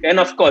intent, and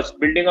of course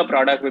building a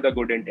product with a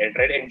good intent,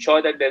 right?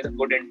 Ensure that there's a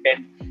good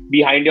intent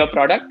behind your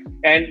product,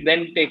 and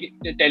then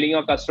telling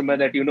your customer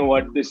that, you know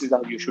what, this is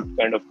how you should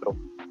kind of grow,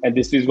 and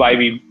this is why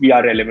we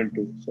are relevant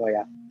to. So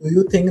yeah. Do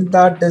you think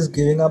that this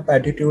giving up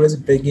attitude is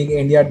bringing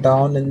India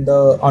down in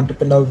the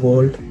entrepreneur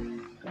world?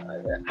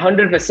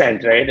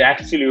 100%, right?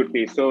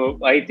 Absolutely. So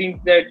I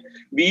think that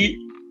we,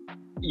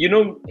 you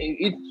know,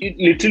 it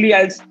literally,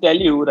 I'll tell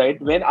you,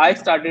 right, when I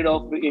started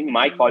off in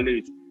my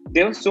college,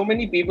 there were so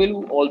many people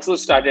who also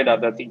started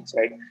other things,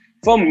 right?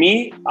 For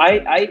me,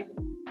 I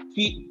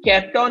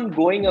kept on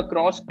going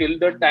across till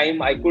the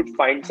time I could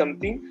find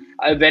something.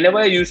 Whenever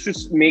I used to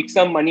make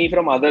some money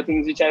from other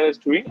things which I was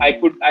doing,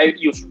 I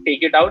used to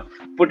take it out,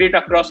 put it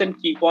across, and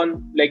keep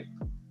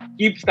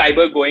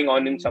Skyper going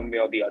on in some way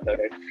or the other,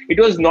 right? It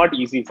was not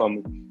easy for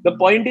me. The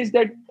point is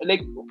that,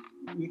 like,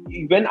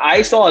 when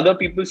I saw other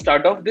people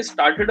start off, they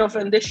started off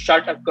and they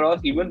shut across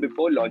even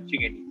before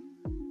launching anything.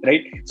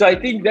 Right. So I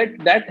think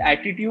that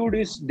attitude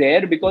is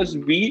there because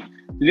we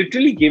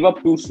literally gave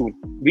up too soon.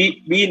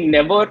 We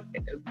never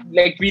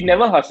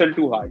hustle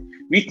too hard.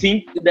 We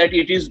think that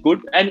it is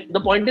good. And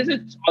the point is,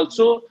 it's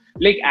also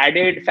like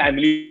added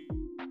family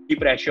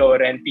pressure,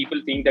 and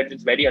people think that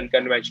it's very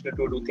unconventional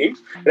to do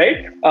things,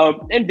 right?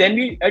 And then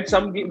we, at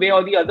some way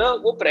or the other,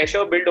 wo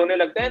pressure build hone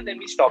lagta hai, and then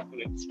we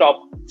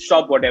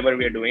stop whatever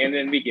we are doing, and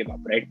then we give up,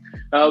 right?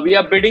 We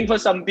are bidding for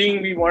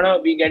something,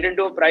 we get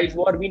into a price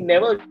war. We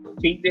never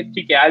think that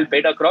okay, I'll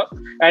bid across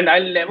and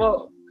I'll never,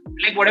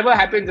 like, whatever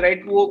happens,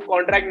 right? Wo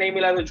contract nahi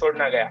mila to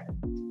chhodna gaya.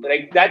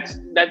 Like that's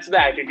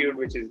the attitude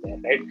which is there,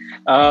 right?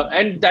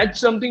 And that's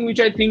something which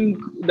I think,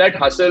 that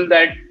hustle,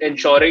 that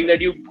ensuring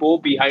that you go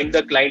behind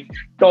the client,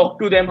 talk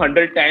to them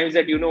 100 times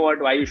that, you know what,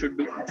 why you should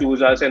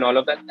choose us and all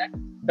of that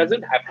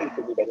doesn't happen,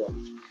 to be very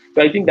honest.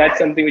 So I think that's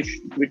something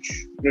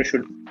which you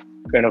should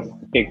kind of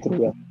take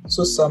through. Yeah.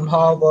 So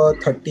somehow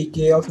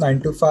 30K of 9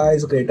 to 5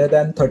 is greater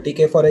than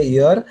 30K for a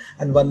year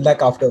and 1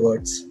 lakh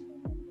afterwards.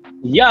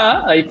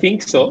 Yeah, I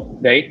think so,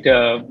 right?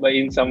 But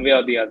in some way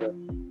or the other.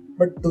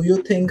 But do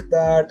you think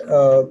that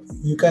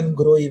you can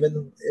grow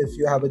even if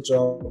you have a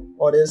job,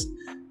 or is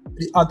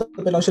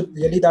entrepreneurship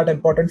really that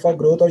important for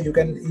growth, or you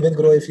can even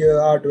grow if you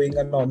are doing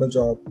a normal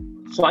job?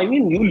 So I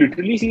mean, you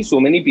literally see so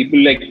many people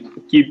like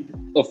keep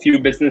a few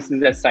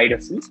businesses as side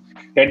hustles,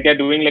 that they're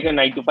doing like a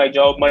 9 to 5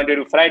 job Monday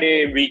to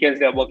Friday, weekends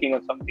they're working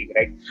on something,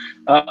 right?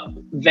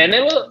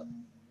 Whenever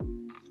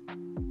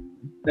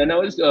when I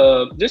was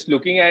just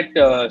looking at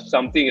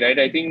something, right?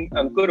 I think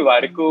Ankur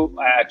Wariko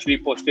actually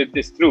posted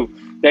this through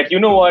that, you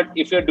know what,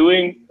 if you're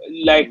doing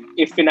like,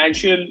 if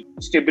financial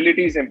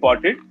stability is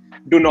important,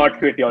 do not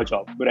quit your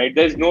job, right?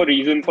 There's no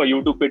reason for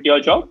you to quit your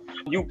job.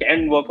 You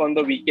can work on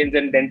the weekends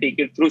and then take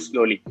it through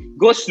slowly.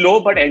 Go slow,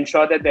 but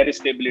ensure that there is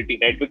stability,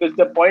 right? Because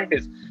the point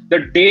is, the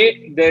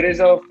day there is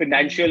a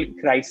financial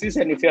crisis,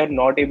 and if you are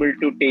not able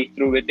to take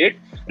through with it,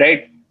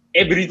 right,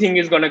 everything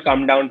is going to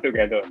come down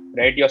together,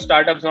 right? Your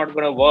startup's not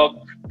going to work,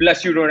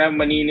 plus you don't have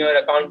money in your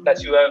account,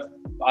 plus you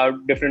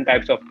have different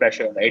types of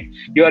pressure, right?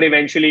 You are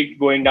eventually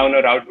going down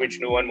a route which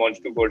no one wants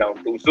to go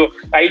down to. So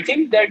I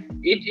think that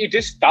it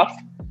is tough.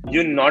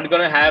 You're not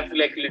going to have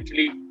like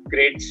literally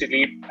great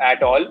sleep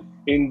at all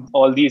in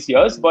all these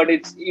years, but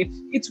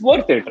it's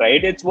worth it,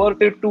 right? It's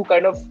worth it to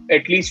kind of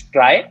at least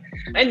try.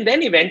 And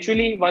then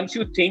eventually, once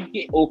you think,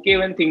 okay,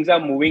 when things are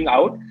moving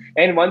out,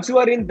 and once you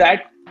are in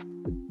that,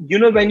 you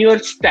know, when you're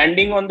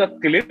standing on the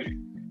cliff,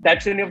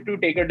 that's when you have to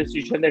take a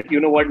decision that, you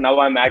know what, now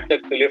I'm at the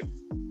cliff.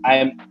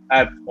 I'm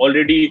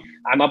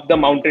up the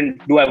mountain.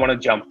 Do I want to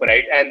jump,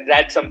 right? And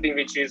that's something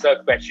which is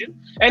a question.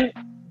 And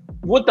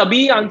वो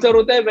तभी answer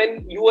होता है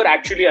when you are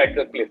actually at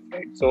the cliff,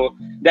 right? So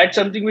that's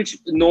something which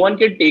no one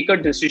can take a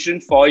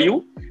decision for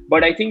you.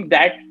 But I think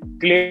that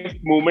cliff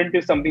moment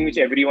is something which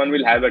everyone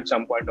will have at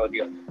some point or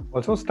the other.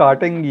 Also,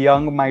 starting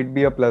young might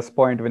be a plus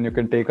point when you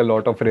can take a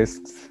lot of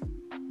risks.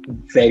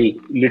 Very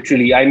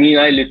literally. I mean,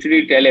 I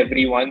literally tell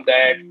everyone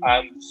that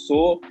I'm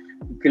so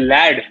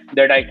glad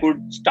that I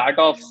could start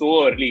off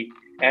so early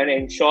and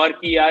ensure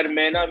कि यार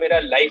मैं ना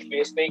मेरा life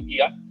waste नहीं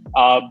किया.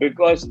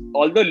 Because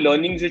all the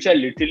learnings which I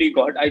literally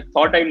got, I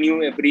thought I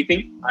knew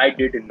everything. I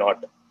did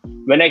not.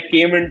 When I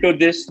came into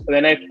this,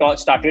 when I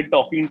started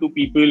talking to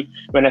people,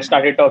 when I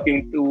started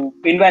talking to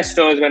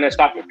investors, when I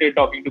started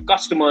talking to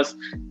customers,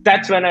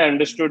 that's when I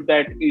understood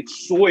that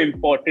it's so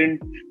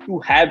important to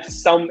have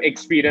some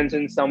experience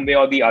in some way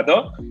or the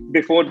other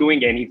before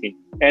doing anything.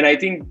 And I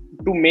think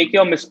to make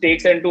your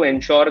mistakes and to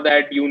ensure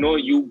that, you know,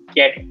 you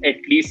get at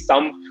least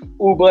some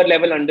uber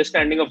level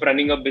understanding of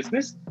running a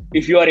business,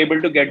 if you are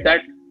able to get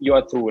that, you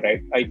are through,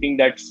 right? I think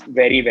that's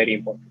very, very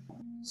important.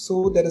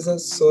 So there is a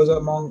surge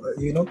among,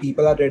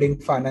 people are reading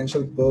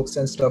financial books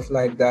and stuff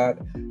like that,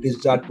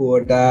 Rich Dad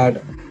Poor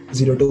Dad,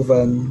 0 to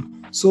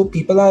 1. So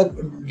people are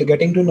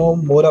getting to know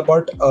more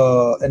about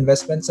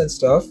investments and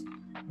stuff,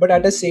 but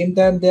at the same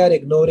time they are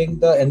ignoring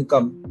the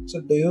income.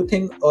 So do you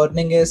think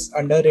earning is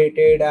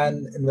underrated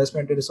and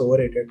investment is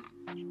overrated?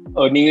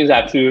 Earning is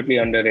absolutely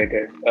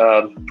underrated.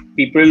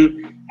 People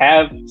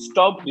have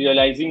stopped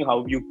realizing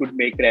how you could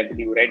make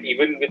revenue, right?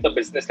 Even with a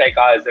business like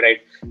ours, right?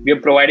 We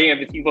are providing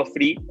everything for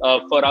free.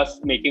 For us,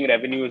 making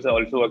revenue is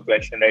also a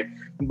question, right?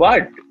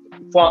 But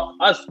for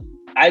us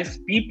as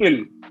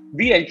people,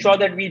 we ensure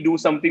that we do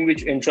something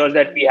which ensures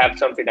that we have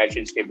some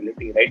financial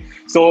stability, right?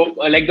 So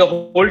like the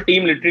whole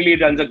team literally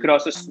runs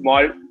across a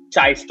small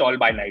chai stall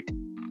by night,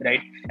 right?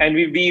 And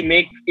we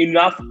make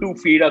enough to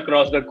feed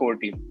across the core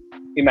team.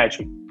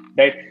 Imagine.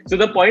 Right. So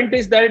the point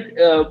is that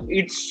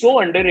it's so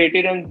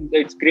underrated, and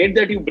it's great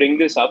that you bring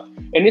this up.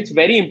 And it's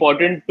very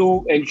important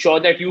to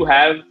ensure that you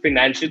have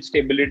financial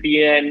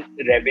stability and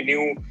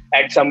revenue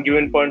at some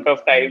given point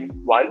of time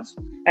once.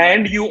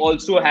 And you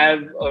also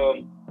have,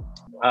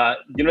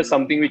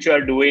 something which you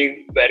are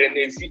doing wherein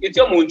it's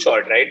your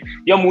moonshot, right?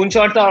 Your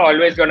moonshots are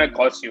always going to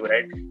cost you,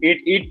 right?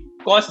 It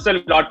costs a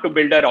lot to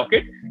build a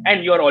rocket,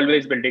 and you're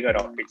always building a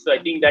rocket. So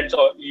I think that's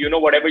all,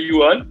 whatever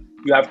you earn,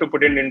 you have to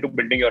put it into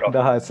building your rocket.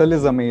 The hustle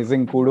is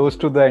amazing. Kudos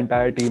to the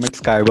entire team at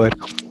Skywork.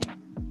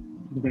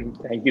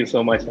 Thank you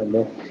so much,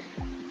 Ando.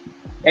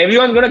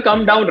 Everyone's going to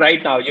come down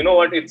right now. You know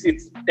what? It's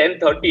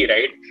 10:30,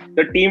 right?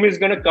 The team is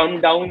going to come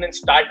down and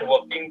start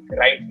working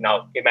right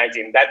now.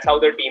 Imagine. That's how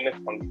the team is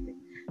functioning.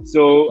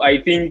 So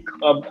I think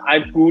I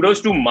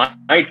kudos to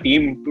my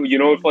team,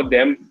 for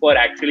them, for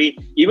actually,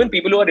 even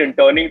people who are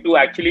interning to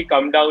actually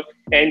come down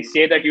and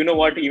say that, you know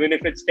what, even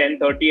if it's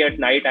 10:30 at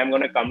night, I'm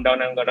going to come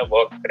down, I'm going to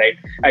work, right?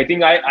 I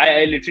think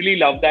I literally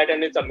love that.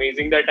 And it's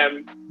amazing that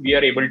we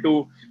are able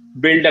to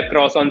build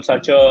across on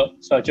such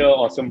a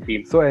awesome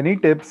team. So any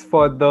tips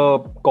for the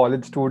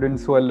college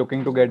students who are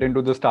looking to get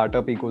into the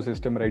startup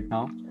ecosystem right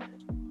now?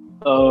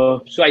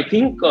 So I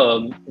think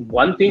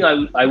one thing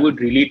I would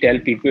really tell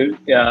people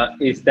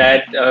is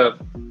that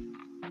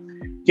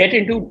get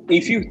into,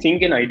 if you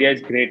think an idea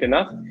is great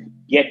enough,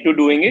 get to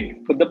doing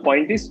it. But the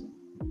point is,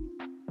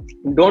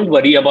 don't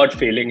worry about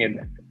failing in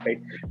that, right?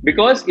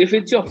 Because if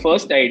it's your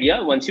first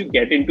idea, once you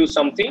get into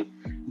something,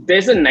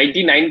 there's a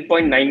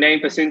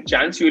 99.99%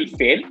 chance you will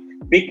fail.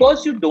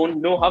 because you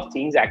don't know how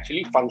things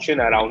actually function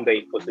around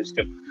the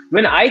ecosystem.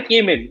 When I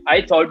came in,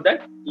 I thought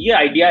that ये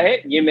idea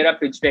है, ये मेरा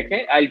pitch deck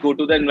है, I'll go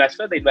to the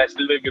investor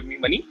will give me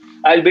money,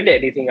 I'll build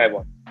anything I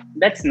want.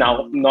 That's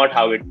now not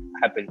how it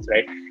happens,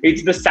 right?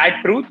 It's the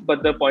sad truth,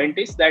 but the point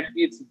is that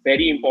it's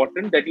very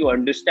important that you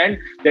understand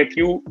that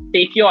you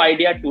take your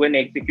idea to an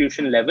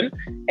execution level,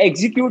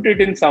 execute it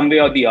in some way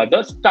or the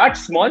other, start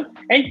small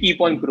and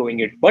keep on growing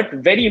it. But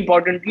very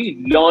importantly,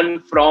 learn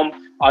from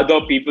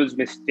other people's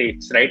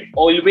mistakes, right?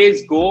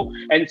 Always go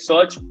and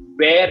search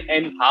where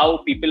and how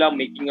people are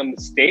making a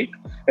mistake,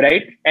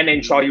 right? And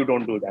ensure you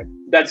don't do that.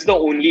 That's the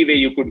only way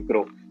you could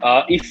grow.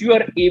 If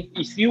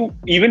you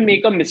even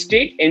make a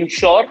mistake,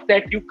 ensure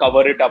that you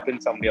cover it up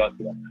in some way or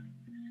the other.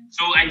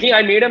 So I think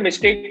I made a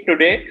mistake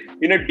today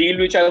in a deal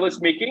which I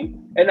was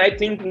making, and I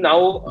think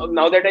now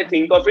that I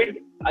think of it,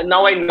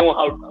 now I know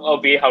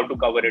how to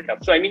cover it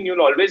up. So I mean,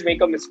 you'll always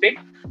make a mistake,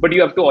 but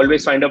you have to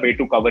always find a way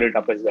to cover it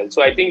up as well.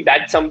 So I think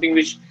that's something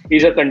which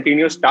is a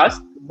continuous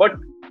task. But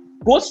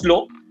go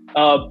slow.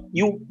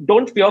 You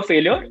don't fear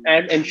failure,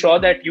 and ensure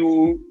that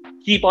you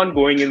keep on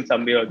going in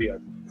some way or the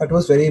other. That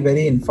was very,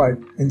 very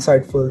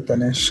insightful,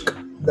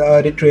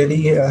 Tanishq. It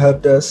really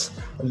helped us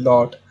a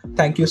lot.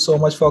 Thank you so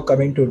much for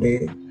coming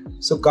today.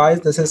 So,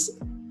 guys, this is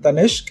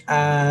Tanishq,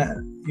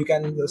 and you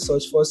can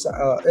search for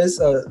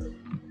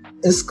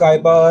is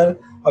Skybar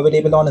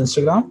available on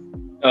Instagram?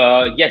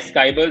 Yes,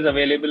 Skybar is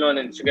available on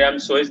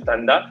Instagram. So is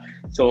Dhanda.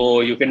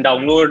 So you can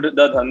download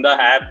the Dhanda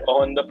app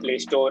on the Play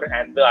Store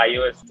and the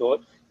iOS store.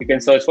 You can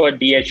search for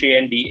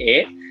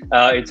DHANDA.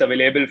 It's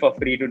available for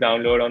free to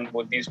download on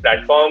both these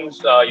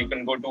platforms. You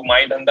can go to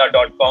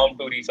mydhanda.com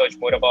to research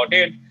more about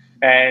it.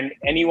 And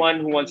anyone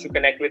who wants to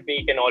connect with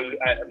me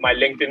my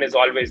LinkedIn is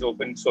always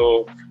open.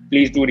 So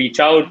please do reach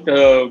out.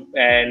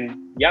 And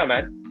yeah,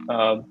 man.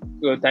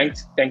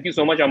 Thank you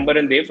so much, Amber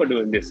and Dev, for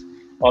doing this.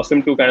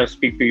 Awesome to kind of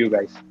speak to you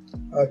guys.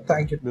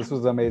 Thank you. This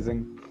was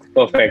amazing.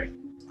 Perfect.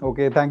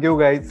 Okay, thank you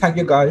guys. Thank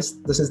you guys.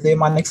 This is Dev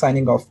Manik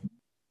signing off.